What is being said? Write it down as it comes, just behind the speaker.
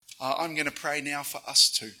I'm going to pray now for us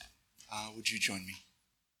too. Would you join me?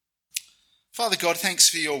 Father God, thanks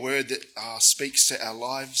for your word that speaks to our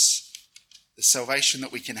lives, the salvation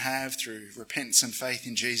that we can have through repentance and faith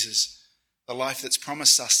in Jesus, the life that's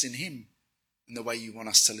promised us in him, and the way you want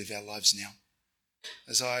us to live our lives now.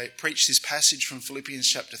 As I preach this passage from Philippians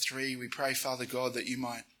chapter 3, we pray, Father God, that you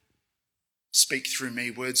might speak through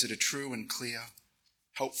me words that are true and clear,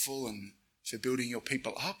 helpful and for building your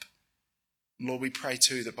people up. And Lord, we pray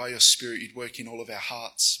too that by your Spirit you'd work in all of our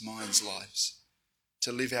hearts, minds, lives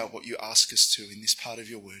to live out what you ask us to in this part of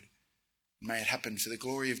your word. May it happen for the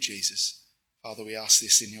glory of Jesus. Father, we ask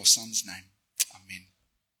this in your Son's name. Amen.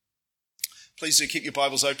 Please do keep your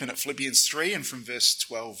Bibles open at Philippians 3 and from verse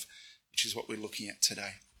 12, which is what we're looking at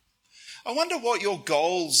today. I wonder what your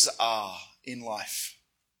goals are in life.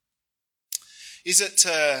 Is it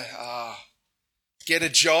to get a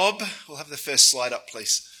job? We'll have the first slide up,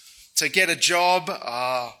 please. To get a job,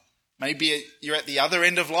 maybe you're at the other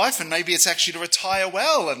end of life and maybe it's actually to retire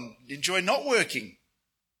well and enjoy not working.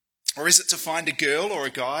 Or is it to find a girl or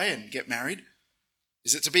a guy and get married?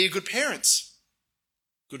 Is it to be a good parents,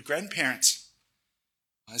 good grandparents?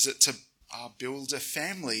 Is it to build a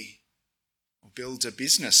family or build a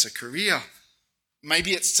business, a career?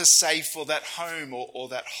 Maybe it's to save for that home or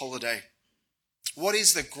that holiday. What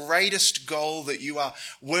is the greatest goal that you are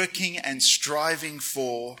working and striving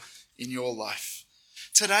for in your life?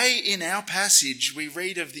 Today in our passage, we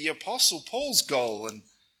read of the Apostle Paul's goal and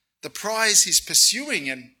the prize he's pursuing,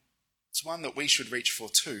 and it's one that we should reach for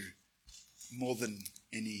too, more than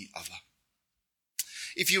any other.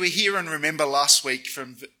 If you were here and remember last week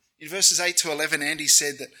in verses 8 to 11, Andy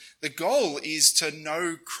said that the goal is to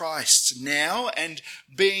know Christ now, and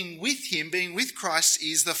being with him, being with Christ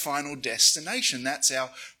is the final destination. That's our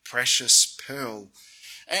precious pearl.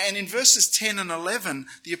 And in verses 10 and 11,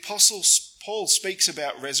 the Apostle Paul speaks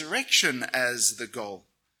about resurrection as the goal.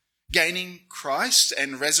 Gaining Christ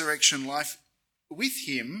and resurrection life with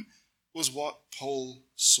him was what Paul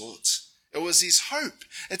sought. It was his hope.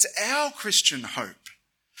 It's our Christian hope.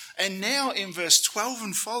 And now in verse 12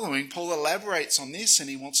 and following, Paul elaborates on this and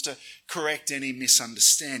he wants to correct any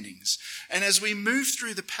misunderstandings. And as we move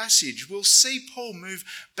through the passage, we'll see Paul move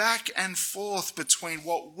back and forth between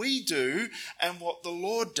what we do and what the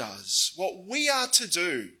Lord does, what we are to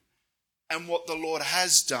do and what the Lord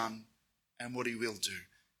has done and what he will do.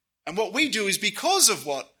 And what we do is because of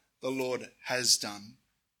what the Lord has done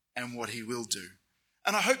and what he will do.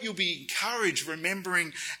 And I hope you'll be encouraged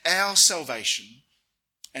remembering our salvation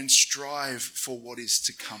and strive for what is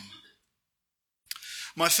to come.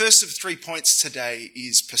 My first of 3 points today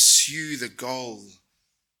is pursue the goal.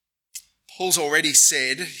 Paul's already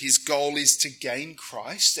said his goal is to gain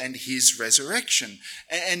Christ and his resurrection.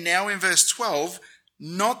 And now in verse 12,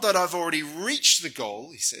 not that I've already reached the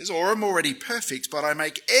goal, he says, or am already perfect, but I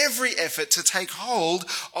make every effort to take hold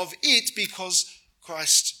of it because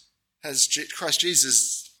Christ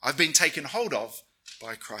Jesus, I've been taken hold of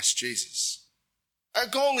by Christ Jesus. A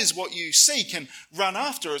goal is what you seek and run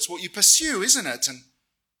after. It's what you pursue, isn't it? And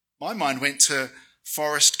my mind went to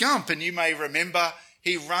Forrest Gump, and you may remember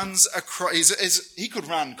he runs across, he could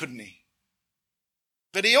run, couldn't he?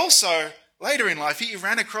 But he also, later in life, he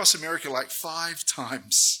ran across America like 5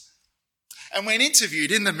 times. And when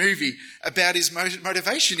interviewed in the movie about his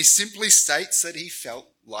motivation, he simply states that he felt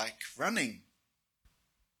like running.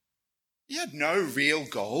 He had no real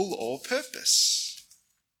goal or purpose.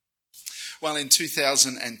 Well, in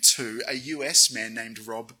 2002, a US man named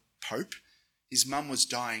Rob Pope, his mum was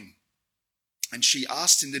dying, and she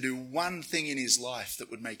asked him to do one thing in his life that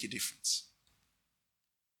would make a difference.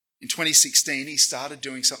 In 2016, he started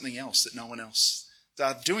doing something else that no one else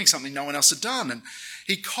had done, and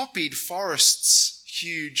he copied Forrest's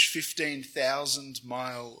huge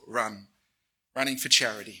 15,000-mile run, running for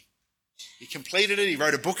charity. He completed it, he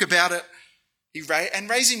wrote a book about it, and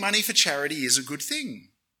raising money for charity is a good thing.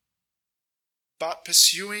 But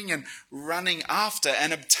pursuing and running after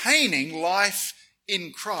and obtaining life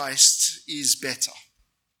in Christ is better.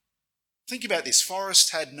 Think about this. Forrest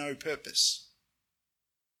had no purpose.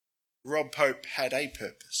 Rob Pope had a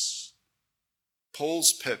purpose.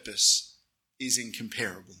 Paul's purpose is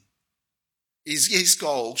incomparable. His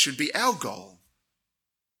goal should be our goal.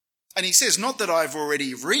 And he says, not that I've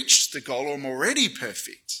already reached the goal or I'm already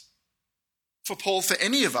perfect. For Paul, for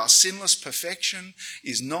any of us, sinless perfection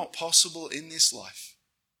is not possible in this life.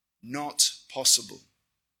 Not possible.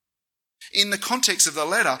 In the context of the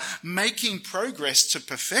letter, making progress to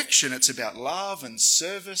perfection, it's about love and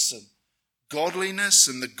service and godliness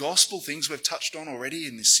and the gospel, things we've touched on already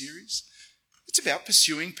in this series. It's about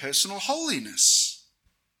pursuing personal holiness.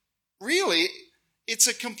 Really, It's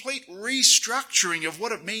a complete restructuring of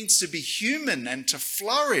what it means to be human and to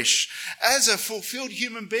flourish as a fulfilled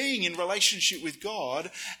human being in relationship with God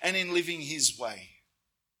and in living his way.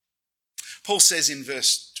 Paul says in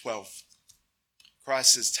verse 12,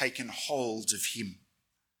 Christ has taken hold of him.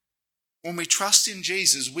 When we trust in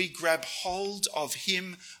Jesus, we grab hold of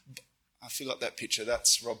him. I forgot that picture.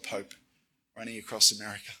 That's Rob Pope running across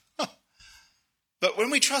America. But when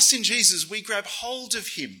we trust in Jesus, we grab hold of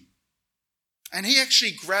him. And he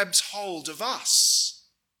actually grabs hold of us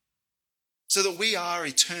so that we are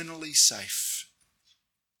eternally safe.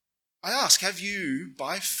 I ask, have you,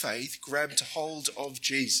 by faith, grabbed hold of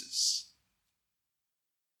Jesus?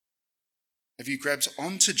 Have you grabbed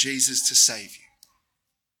onto Jesus to save you?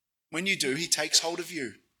 When you do, he takes hold of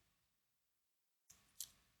you.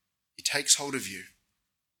 He takes hold of you.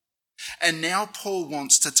 And now Paul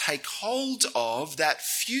wants to take hold of that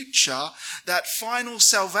future, that final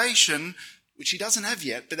salvation, which he doesn't have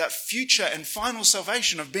yet, but that future and final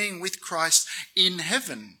salvation of being with Christ in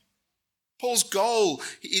heaven. Paul's goal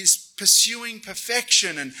is pursuing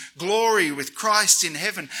perfection and glory with Christ in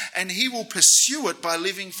heaven, and he will pursue it by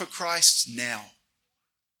living for Christ now.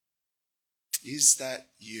 Is that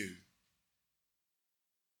you?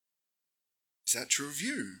 Is that true of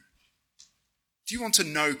you? Do you want to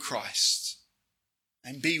know Christ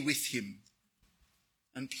and be with him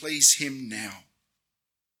and please him now?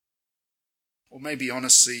 Or maybe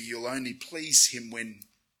honestly, you'll only please him when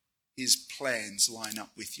his plans line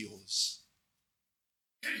up with yours.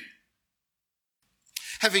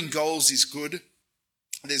 Having goals is good.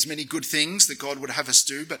 There's many good things that God would have us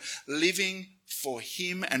do, but living for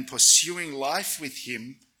him and pursuing life with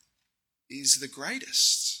him is the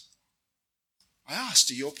greatest. I ask,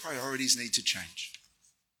 do your priorities need to change?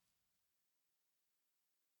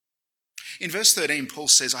 In verse 13, Paul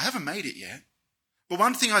says, I haven't made it yet. But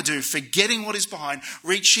one thing I do, forgetting what is behind,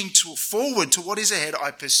 reaching forward to what is ahead,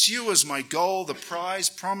 I pursue as my goal the prize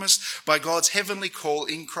promised by God's heavenly call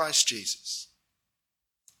in Christ Jesus.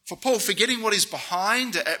 For Paul, forgetting what is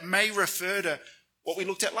behind, it may refer to what we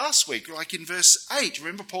looked at last week, like in verse 8.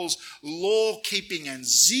 Remember Paul's law-keeping and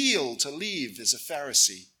zeal to live as a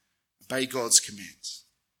Pharisee, obey God's commands.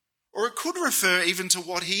 Or it could refer even to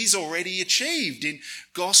what he's already achieved in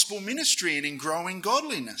gospel ministry and in growing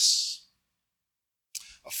godliness.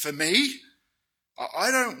 For me,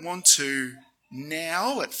 I don't want to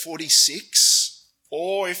now at 46,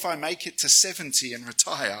 or if I make it to 70 and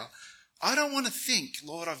retire, I don't want to think,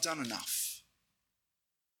 Lord, I've done enough.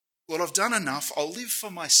 Lord, I've done enough. I'll live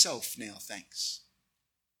for myself now, thanks.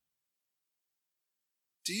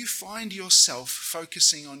 Do you find yourself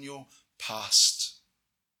focusing on your past?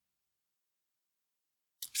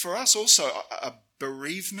 For us also, a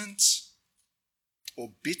bereavement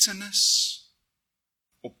or bitterness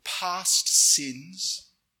or past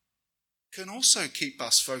sins can also keep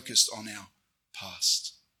us focused on our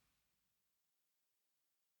past.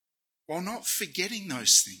 While not forgetting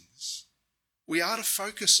those things, we are to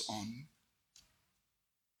focus on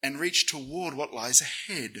and reach toward what lies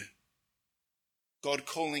ahead. God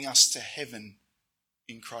calling us to heaven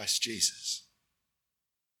in Christ Jesus.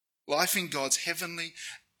 Life in God's heavenly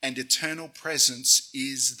and eternal presence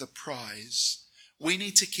is the prize. We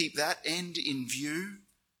need to keep that end in view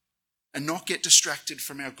and not get distracted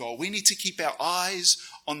from our goal. We need to keep our eyes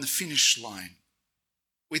on the finish line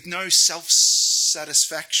with no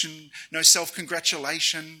self-satisfaction, no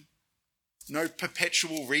self-congratulation, no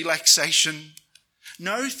perpetual relaxation,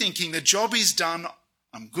 no thinking the job is done,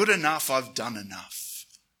 I'm good enough, I've done enough.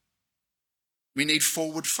 We need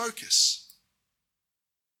forward focus.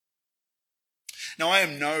 Now, I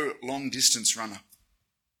am no long-distance runner,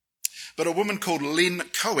 but a woman called Lynn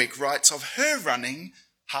Cowick writes of her running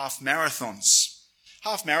half marathons.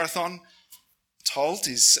 Half marathon, told,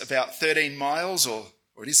 is about 13 miles, or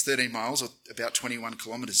it is 13 miles, or about 21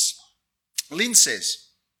 kilometres. Lynn says,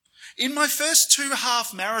 in my first 2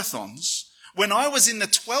 half marathons, when I was in the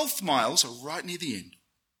 12th mile, so right near the end,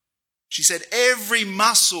 she said every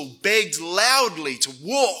muscle begged loudly to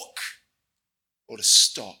walk or to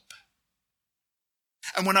stop.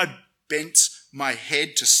 And when I bent my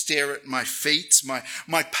head to stare at my feet,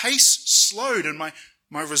 my pace slowed and my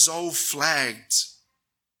resolve flagged.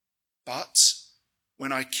 But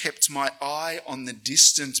when I kept my eye on the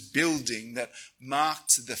distant building that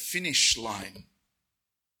marked the finish line,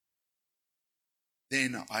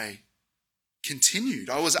 then I continued.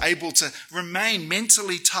 I was able to remain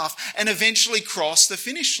mentally tough and eventually cross the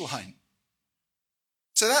finish line.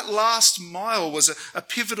 So that last mile was a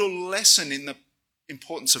pivotal lesson in the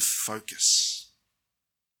importance of focus.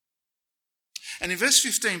 And in verse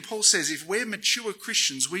 15, Paul says, if we're mature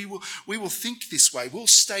Christians, we will think this way. We'll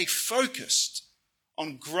stay focused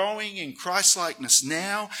on growing in Christ-likeness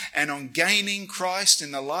now and on gaining Christ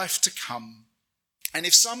in the life to come. And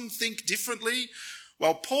if some think differently,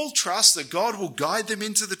 well, Paul trusts that God will guide them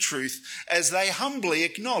into the truth as they humbly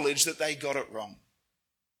acknowledge that they got it wrong.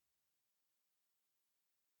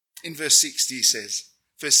 In verse 16,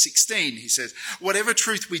 he says, whatever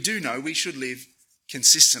truth we do know, we should live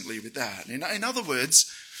consistently with that. In other words,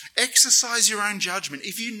 exercise your own judgment.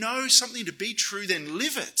 If you know something to be true, then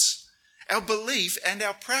live it. Our belief and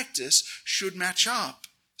our practice should match up.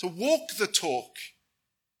 To walk the talk.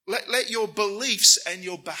 Let your beliefs and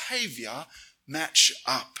your behaviour match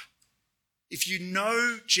up. If you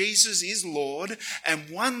know Jesus is Lord and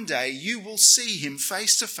one day you will see him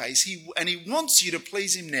face to face, and he wants you to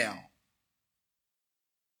please him now,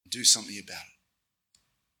 do something about it.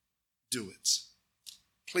 Do it.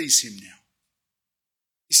 Please him now.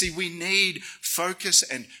 You see, we need focus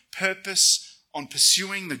and purpose on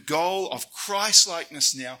pursuing the goal of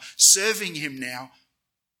Christ-likeness now, serving him now,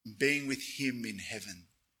 and being with him in heaven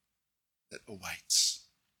that awaits.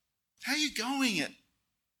 How are you going at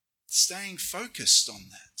staying focused on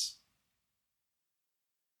that?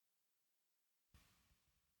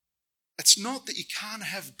 It's not that you can't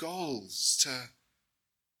have goals to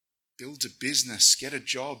build a business, get a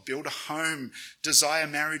job, build a home, desire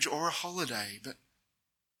marriage or a holiday, but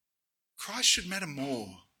Christ should matter more.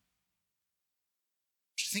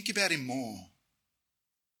 Think about him more.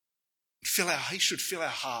 He should fill our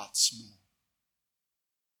hearts more.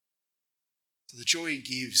 So the joy he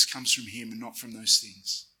gives comes from him and not from those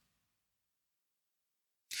things.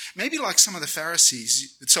 Maybe like some of the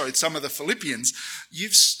Philippians,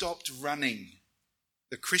 you've stopped running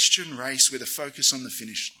the Christian race with a focus on the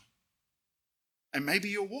finish line. And maybe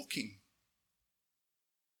you're walking.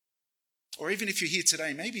 Or even if you're here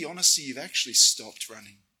today, maybe honestly you've actually stopped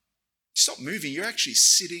running. Stop moving. You're actually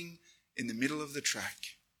sitting in the middle of the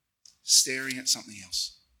track, staring at something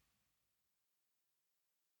else.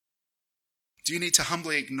 Do you need to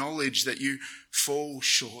humbly acknowledge that you fall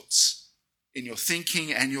short in your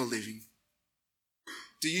thinking and your living?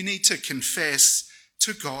 Do you need to confess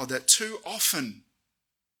to God that too often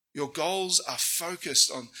your goals are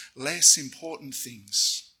focused on less important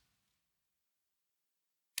things?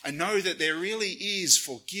 And know that there really is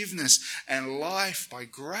forgiveness and life by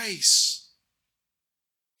grace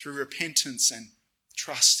through repentance and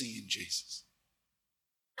trusting in Jesus.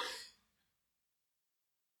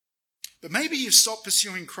 But maybe you've stopped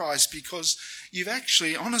pursuing Christ because you've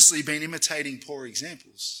actually honestly been imitating poor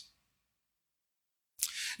examples.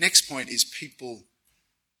 Next point is people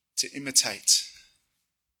to imitate.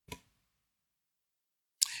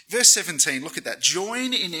 Verse 17, look at that.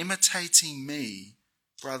 Join in imitating me,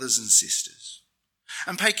 brothers and sisters,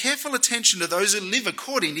 and pay careful attention to those who live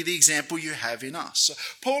according to the example you have in us. So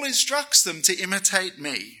Paul instructs them to imitate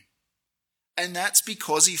me. And that's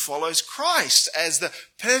because he follows Christ as the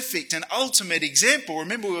perfect and ultimate example.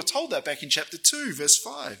 Remember, we were told that back in chapter 2, verse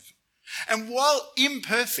 5. And while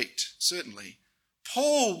imperfect, certainly,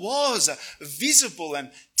 Paul was a visible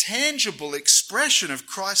and tangible expression of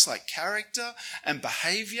Christ-like character and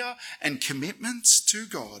behaviour and commitment to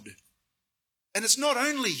God. And it's not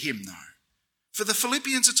only him, though. For the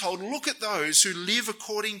Philippians are told, look at those who live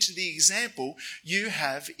according to the example you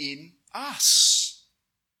have in us.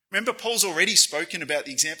 Remember, Paul's already spoken about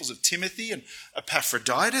the examples of Timothy and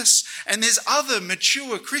Epaphroditus, and there's other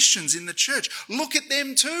mature Christians in the church. Look at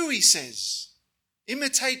them too, he says.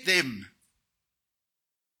 Imitate them.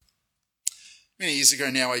 Many years ago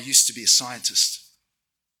now, I used to be a scientist.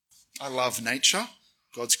 I love nature,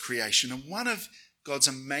 God's creation, and one of God's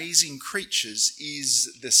amazing creatures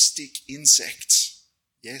is the stick insect.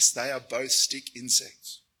 Yes, they are both stick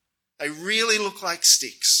insects. They really look like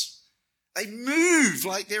sticks. They move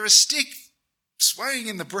like they're a stick swaying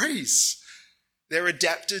in the breeze. They're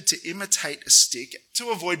adapted to imitate a stick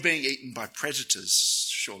to avoid being eaten by predators,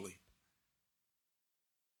 surely.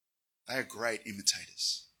 They are great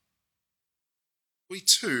imitators. We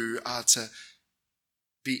too are to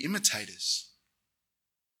be imitators,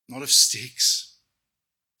 not of sticks,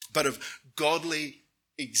 but of godly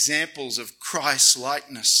examples of Christ's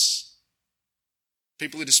likeness.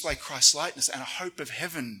 People who display Christ's likeness and a hope of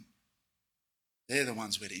heaven, they're the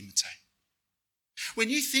ones we're to imitate. When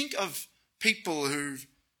you think of people who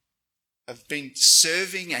have been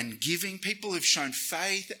serving and giving, people who've shown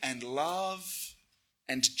faith and love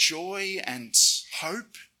and joy and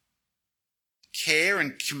hope, care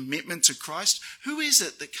and commitment to Christ, who is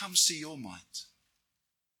it that comes to your mind?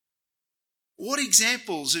 What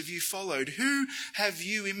examples have you followed? Who have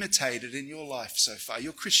you imitated in your life so far,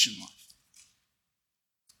 your Christian life?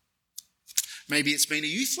 Maybe it's been a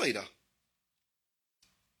youth leader.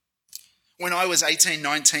 When I was 18,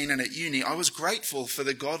 19 and at uni, I was grateful for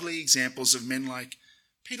the godly examples of men like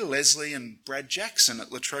Peter Leslie and Brad Jackson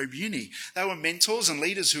at La Trobe Uni. They were mentors and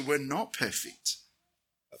leaders who were not perfect,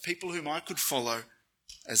 but people whom I could follow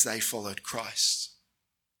as they followed Christ.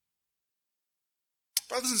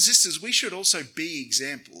 Brothers and sisters, we should also be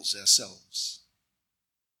examples ourselves.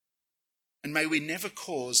 And may we never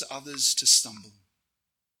cause others to stumble.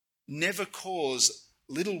 Never cause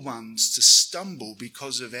little ones to stumble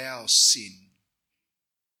because of our sin,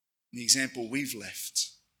 the example we've left.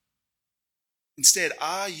 Instead,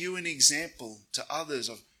 are you an example to others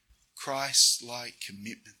of Christ-like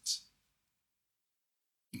commitment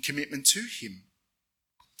and commitment to him?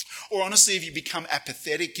 Or honestly, have you become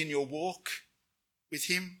apathetic in your walk with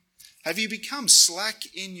him? Have you become slack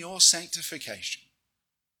in your sanctification?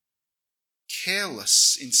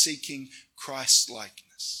 Careless in seeking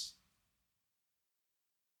Christ-likeness?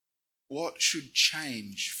 What should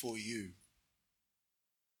change for you?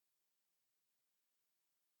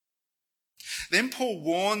 Then Paul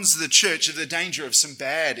warns the church of the danger of some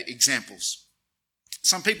bad examples.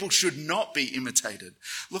 Some people should not be imitated.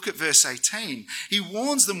 Look at verse 18. He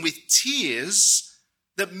warns them with tears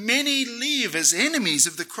that many live as enemies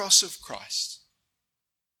of the cross of Christ.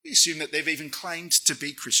 We assume that they've even claimed to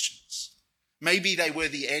be Christians. Maybe they were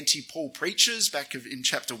the anti-Paul preachers back in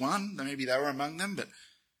chapter 1. Maybe they were among them, but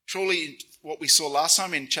surely what we saw last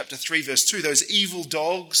time in chapter 3, verse 2, those evil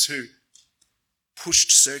dogs who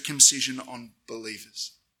pushed circumcision on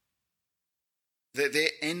believers. That their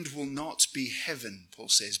end will not be heaven, Paul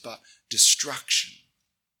says, but destruction.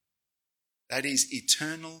 That is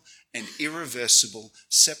eternal and irreversible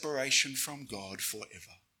separation from God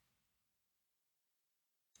forever.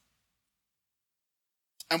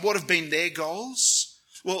 And what have been their goals?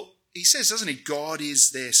 Well, he says, doesn't he, God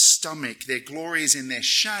is their stomach, their glory is in their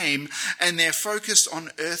shame, and they're focused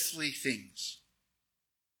on earthly things.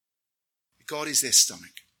 God is their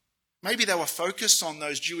stomach. Maybe they were focused on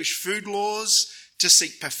those Jewish food laws to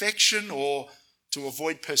seek perfection or to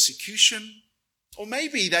avoid persecution. Or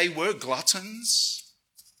maybe they were gluttons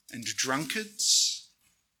and drunkards.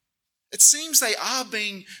 It seems they are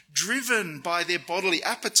being driven by their bodily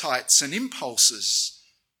appetites and impulses,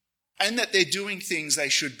 and that they're doing things they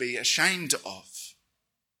should be ashamed of.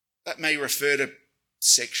 That may refer to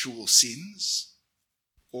sexual sins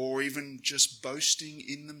or even just boasting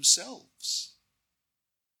in themselves.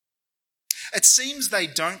 It seems they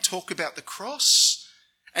don't talk about the cross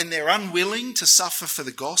and they're unwilling to suffer for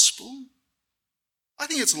the gospel. I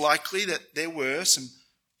think it's likely that there were some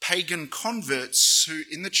pagan converts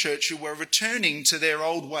in the church who were returning to their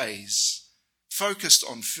old ways, focused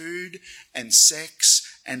on food and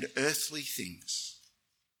sex and earthly things.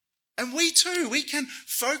 And we too, we can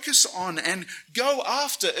focus on and go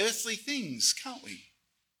after earthly things, can't we?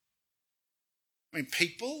 I mean,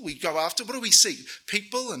 people, we go after, what do we seek?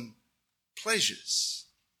 People and pleasures,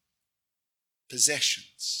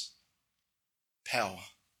 possessions, power.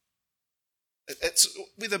 It's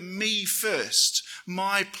with a me first,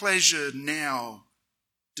 my pleasure now,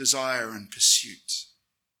 desire and pursuit.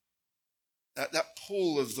 That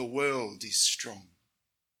pull of the world is strong.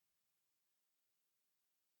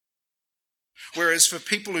 Whereas for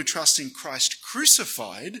people who trust in Christ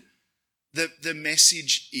crucified, the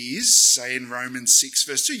message is, say in Romans 6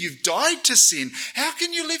 verse 2, you've died to sin. How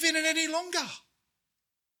can you live in it any longer?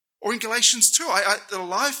 Or in Galatians 2, the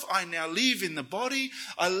life I now live in the body,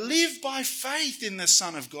 I live by faith in the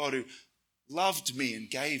Son of God who loved me and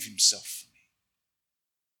gave himself for me.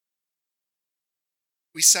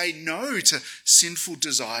 We say no to sinful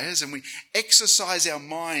desires and we exercise our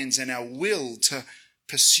minds and our will to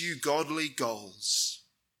pursue godly goals.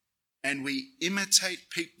 And we imitate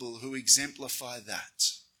people who exemplify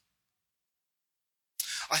that.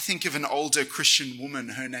 I think of an older Christian woman,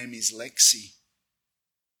 her name is Lexi.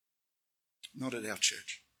 Not at our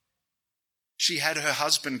church. She had her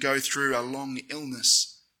husband go through a long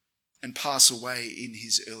illness and pass away in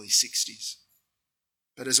his early 60s.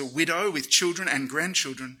 But as a widow with children and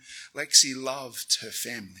grandchildren, Lexi loved her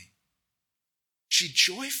family. She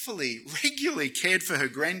joyfully, regularly cared for her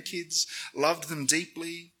grandkids, loved them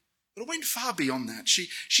deeply. But it went far beyond that.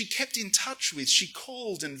 She kept in touch with, she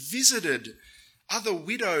called and visited other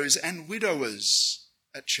widows and widowers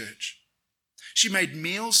at church. She made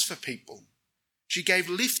meals for people. She gave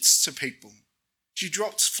lifts to people. She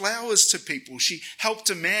dropped flowers to people. She helped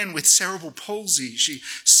a man with cerebral palsy. She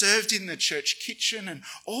served in the church kitchen, and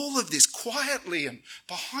all of this quietly and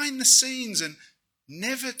behind the scenes and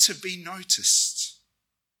never to be noticed.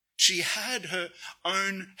 She had her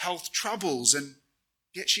own health troubles, and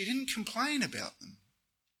yet she didn't complain about them.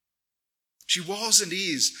 She was and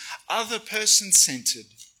is other person-centered,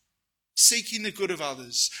 seeking the good of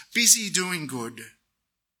others, busy doing good,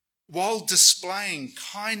 while displaying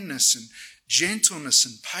kindness and gentleness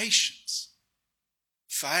and patience,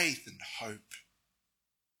 faith and hope.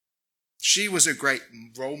 She was a great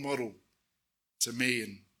role model to me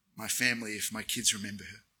and my family, if my kids remember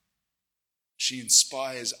her. She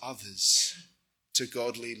inspires others to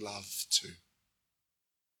godly love too.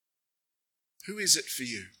 Who is it for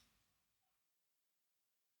you?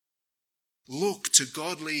 Look to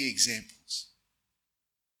godly examples.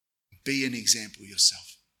 Be an example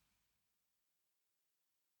yourself.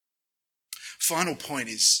 Final point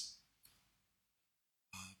is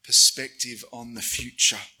perspective on the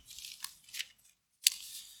future.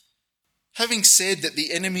 Having said that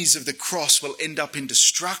the enemies of the cross will end up in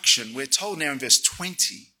destruction, we're told now in verse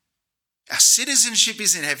 20, our citizenship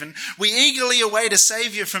is in heaven. We eagerly await a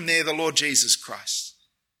Saviour from there, the Lord Jesus Christ.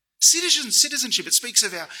 Citizenship, it speaks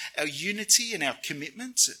of our unity and our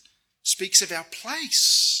commitments. It speaks of our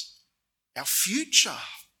place, our future.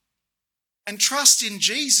 And trust in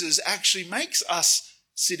Jesus actually makes us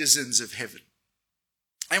citizens of heaven.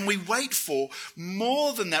 And we wait for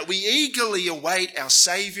more than that. We eagerly await our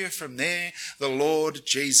Saviour from there, the Lord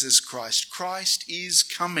Jesus Christ. Christ is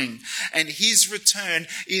coming, and his return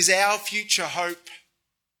is our future hope.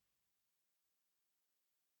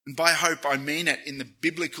 And by hope, I mean it in the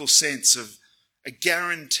biblical sense of a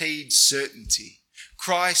guaranteed certainty.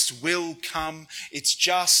 Christ will come. It's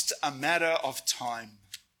just a matter of time.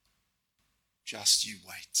 Just you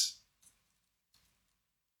wait.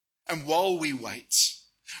 And while we wait,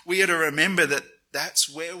 we are to remember that that's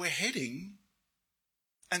where we're heading.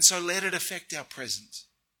 And so let it affect our present.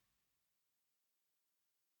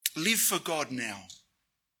 Live for God now,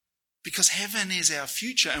 because heaven is our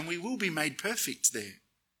future and we will be made perfect there.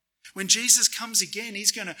 When Jesus comes again,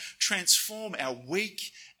 he's going to transform our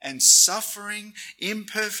weak and suffering,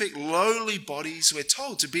 imperfect, lowly bodies, we're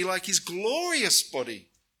told, to be like his glorious body.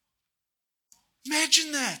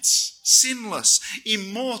 Imagine that. Sinless,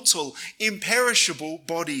 immortal, imperishable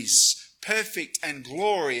bodies. Perfect and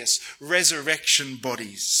glorious resurrection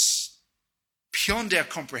bodies. Beyond our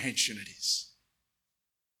comprehension it is.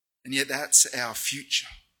 And yet that's our future.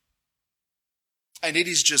 And it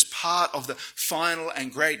is just part of the final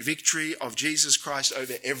and great victory of Jesus Christ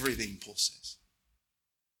over everything, Paul says.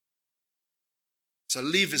 So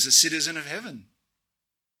live as a citizen of heaven.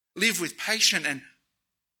 Live with patient and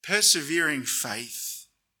persevering faith,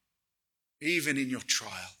 even in your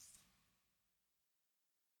trial.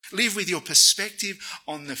 Live with your perspective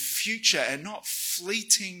on the future and not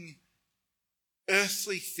fleeting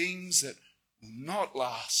earthly things that will not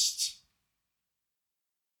last.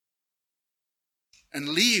 And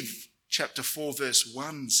live, chapter 4, verse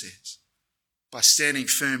 1 says, by standing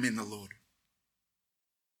firm in the Lord.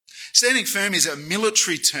 Standing firm is a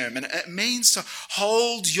military term, and it means to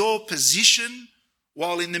hold your position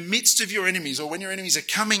while in the midst of your enemies, or when your enemies are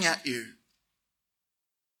coming at you.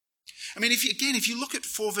 I mean, if you look at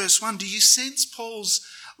 4 verse 1, do you sense Paul's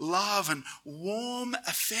love and warm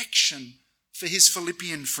affection for his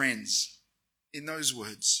Philippian friends in those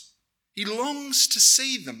words? He longs to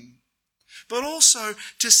see them, but also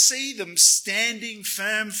to see them standing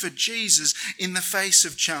firm for Jesus in the face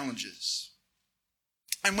of challenges.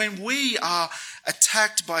 And when we are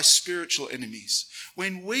attacked by spiritual enemies,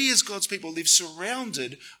 when we as God's people live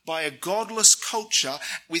surrounded by a godless culture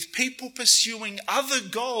with people pursuing other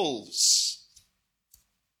goals,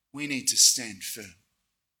 we need to stand firm.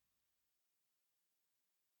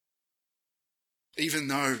 Even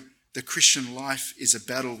though the Christian life is a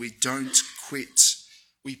battle, we don't quit.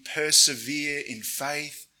 We persevere in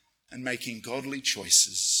faith and making godly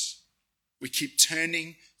choices. We keep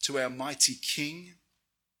turning to our mighty King,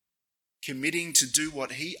 committing to do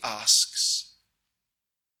what he asks,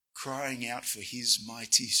 crying out for his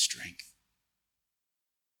mighty strength.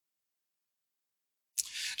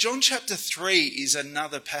 John chapter 3 is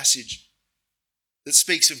another passage that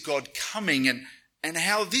speaks of God coming and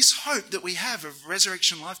how this hope that we have of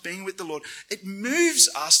resurrection life, being with the Lord, it moves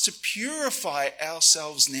us to purify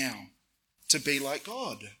ourselves now to be like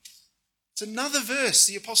God. It's another verse,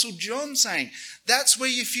 the Apostle John saying, that's where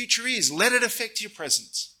your future is. Let it affect your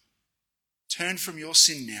present. Turn from your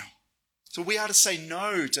sin now. So we are to say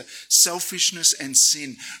no to selfishness and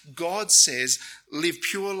sin. God says, live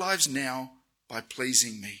pure lives now by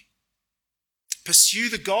pleasing me. Pursue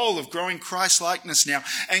the goal of growing Christ-likeness now,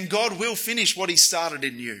 and God will finish what he started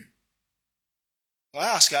in you. I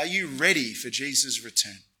ask, are you ready for Jesus'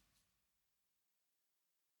 return? I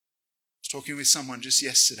was talking with someone just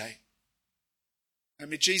yesterday.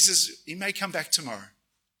 Jesus, he may come back tomorrow.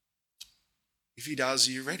 If he does,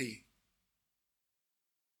 are you ready?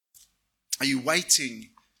 Are you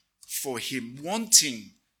waiting for him,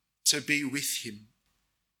 wanting to be with him?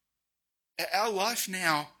 Our life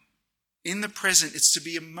now, in the present, it's to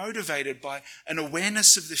be motivated by an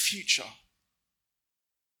awareness of the future.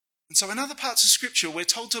 And so in other parts of Scripture, we're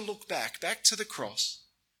told to look back to the cross.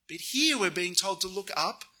 But here we're being told to look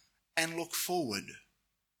up and look forward.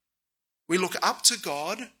 We look up to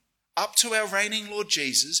God, up to our reigning Lord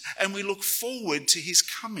Jesus, and we look forward to his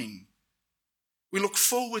coming. We look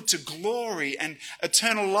forward to glory and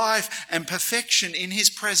eternal life and perfection in his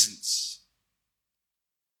presence.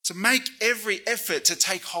 So make every effort to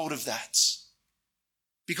take hold of that,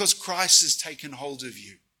 because Christ has taken hold of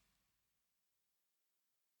you.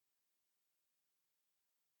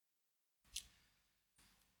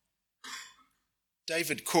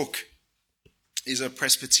 David Cook is a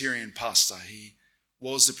Presbyterian pastor. He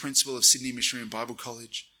was the principal of Sydney Missionary and Bible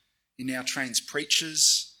College. He now trains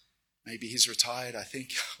preachers. Maybe he's retired, I think,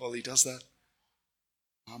 while he does that.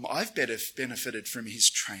 I've benefited from his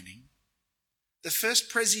training. The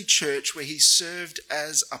first Prezi church where he served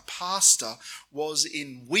as a pastor was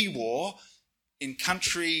in Weewar, in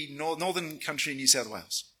northern country New South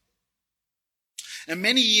Wales. And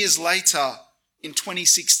many years later, in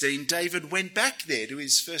 2016, David went back there to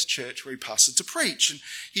his first church where he pastored to preach. And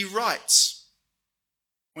he writes,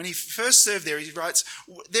 when he first served there, he writes,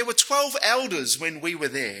 there were 12 elders when we were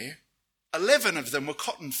there. 11 of them were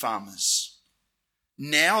cotton farmers.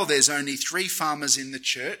 Now there's only 3 farmers in the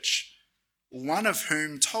church, one of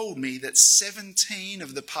whom told me that 17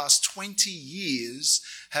 of the past 20 years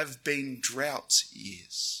have been drought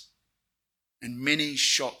years, and many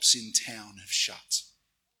shops in town have shut.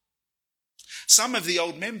 Some of the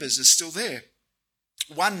old members are still there.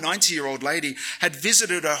 One 90-year-old lady had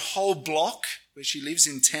visited her whole block where she lives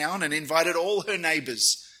in town and invited all her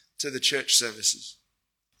neighbours to the church services.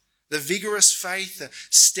 The vigorous faith, the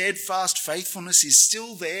steadfast faithfulness is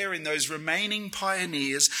still there in those remaining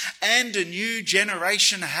pioneers, and a new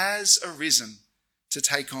generation has arisen to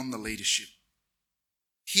take on the leadership.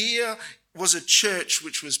 Here was a church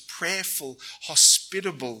which was prayerful,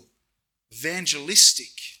 hospitable,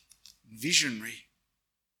 evangelistic, visionary.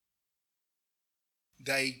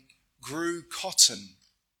 They grew cotton,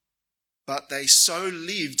 but they so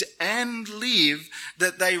lived and live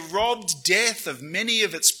that they robbed death of many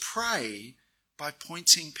of its prey by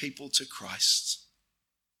pointing people to Christ.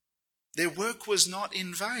 Their work was not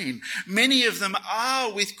in vain. Many of them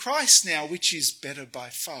are with Christ now, which is better by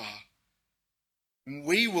far. And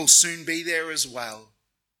we will soon be there as well,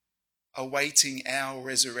 awaiting our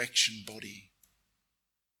resurrection body.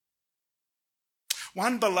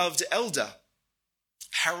 One beloved elder,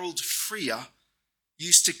 Harold Freer,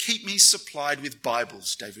 used to keep me supplied with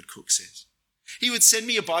Bibles, David Cook says. He would send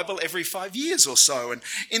me a Bible every 5 years or so, and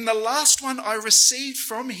in the last one I received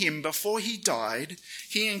from him before he died,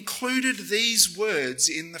 he included these words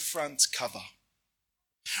in the front cover.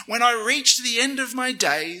 When I reach the end of my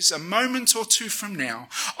days, a moment or two from now,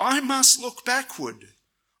 I must look backward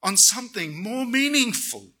on something more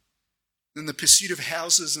meaningful than the pursuit of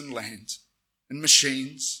houses and land, and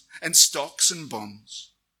machines, and stocks and bonds.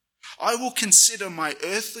 I will consider my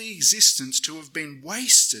earthly existence to have been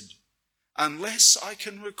wasted unless I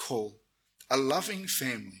can recall a loving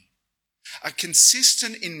family, a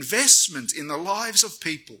consistent investment in the lives of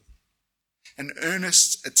people, an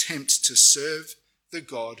earnest attempt to serve the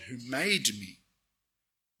God who made me.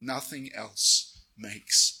 Nothing else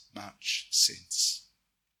makes much sense.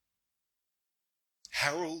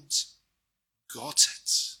 Harold got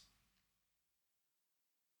it.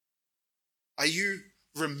 Are you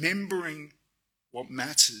remembering what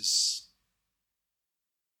matters?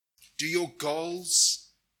 Do your goals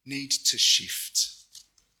need to shift?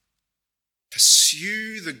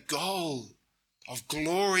 Pursue the goal of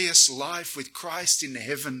glorious life with Christ in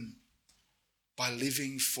heaven by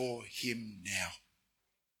living for him now.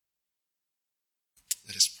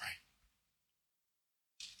 Let us pray.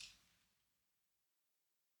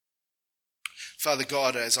 Father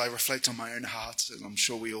God, as I reflect on my own heart, and I'm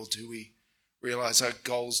sure we all do, we realize our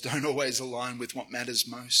goals don't always align with what matters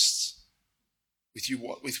most,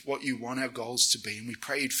 with what you want our goals to be. And we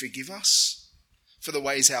pray you'd forgive us for the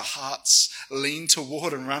ways our hearts lean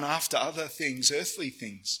toward and run after other things, earthly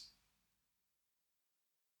things.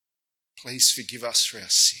 Please forgive us for our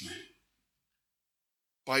sin.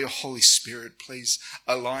 By your Holy Spirit, please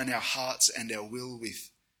align our hearts and our will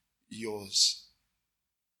with yours.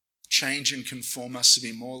 Change and conform us to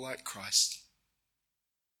be more like Christ.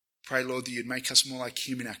 Pray, Lord, that you'd make us more like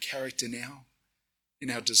him in our character now, in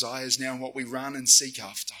our desires now, and what we run and seek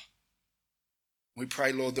after. We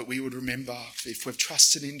pray, Lord, that we would remember if we've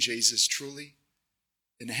trusted in Jesus truly,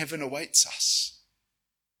 then heaven awaits us.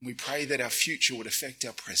 We pray that our future would affect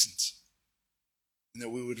our present and that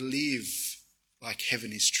we would live like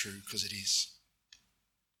heaven is true, because it is.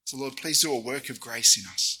 So, Lord, please do a work of grace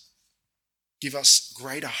in us. Give us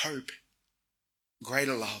greater hope,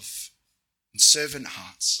 greater love, and servant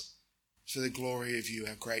hearts for the glory of you,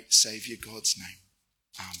 our great Saviour, God's name.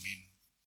 Amen.